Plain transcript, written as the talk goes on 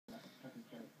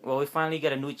Well, we finally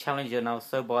get a new challenger now.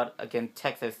 Subbot against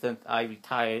Texas since I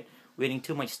retired. Winning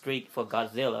too much streak for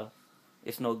Godzilla.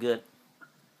 It's no good.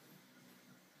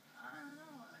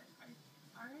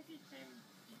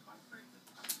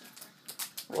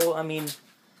 Well, I mean,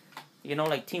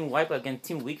 like Team Wiper against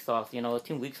Team Weak Sauce.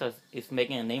 Team Weak Sauce is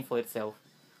making a name for itself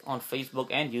on Facebook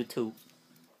and YouTube.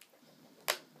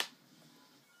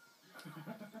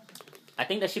 I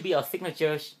think that should be a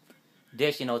signature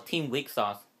dish. Team Weak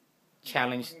Sauce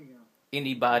challenge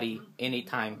anybody,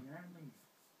 anytime.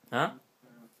 Huh?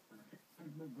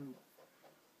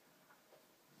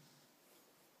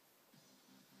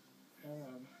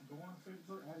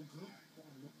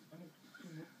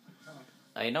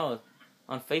 I know.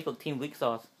 On Facebook, Team Weak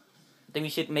Sauce. I think we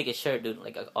should make a shirt, dude,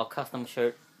 like a custom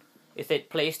shirt. It said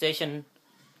PlayStation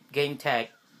Game Tag,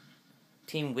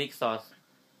 Team Weak Sauce,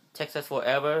 Texas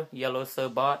Forever, Yellow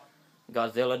Subbot,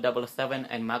 Godzilla 7,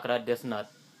 and Makara Desnut.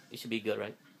 It should be good,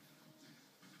 right?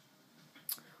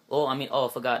 I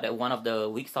forgot that one of the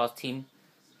Weak Sauce team,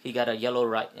 he got a yellow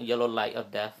light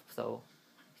of death, so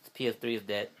his PS3 is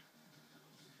dead.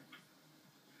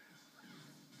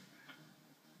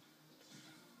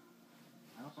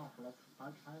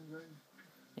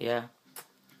 Yeah.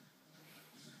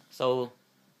 So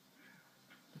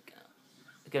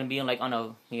it's gonna be on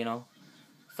a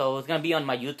so it's gonna be on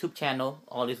my YouTube channel,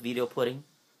 all this video putting,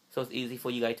 so it's easy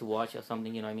for you guys to watch or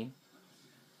something. You know what I mean?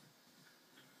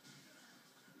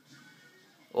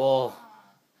 Oh,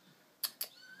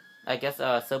 I guess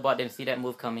Subbot didn't see that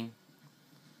move coming.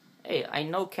 Hey, I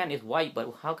know Ken is white,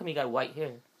 but how come he got white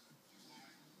hair?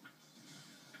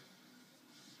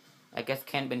 I guess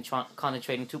Ken been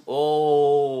concentrating too.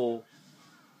 Oh,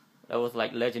 that was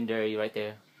like legendary right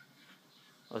there.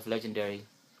 That was legendary.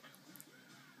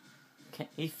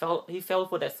 He fell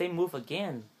for that same move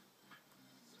again.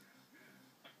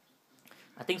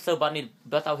 I think Subbot need to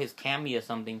bust out his Cammy or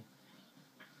something.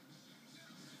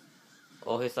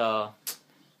 Or his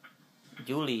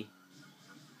Julie.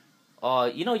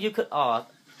 You could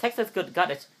Texas could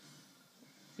got it.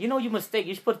 You mistake.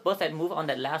 You should put bust that move on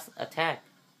that last attack.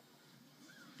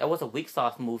 That was a Weak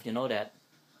Sauce move, you know that.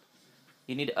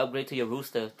 You need to upgrade to your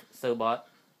Rooster, Subbot.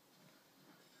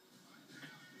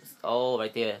 Oh,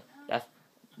 right there.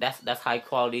 That's high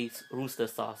quality Rooster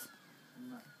sauce.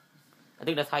 I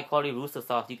think that's high quality Rooster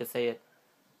sauce. You can say it.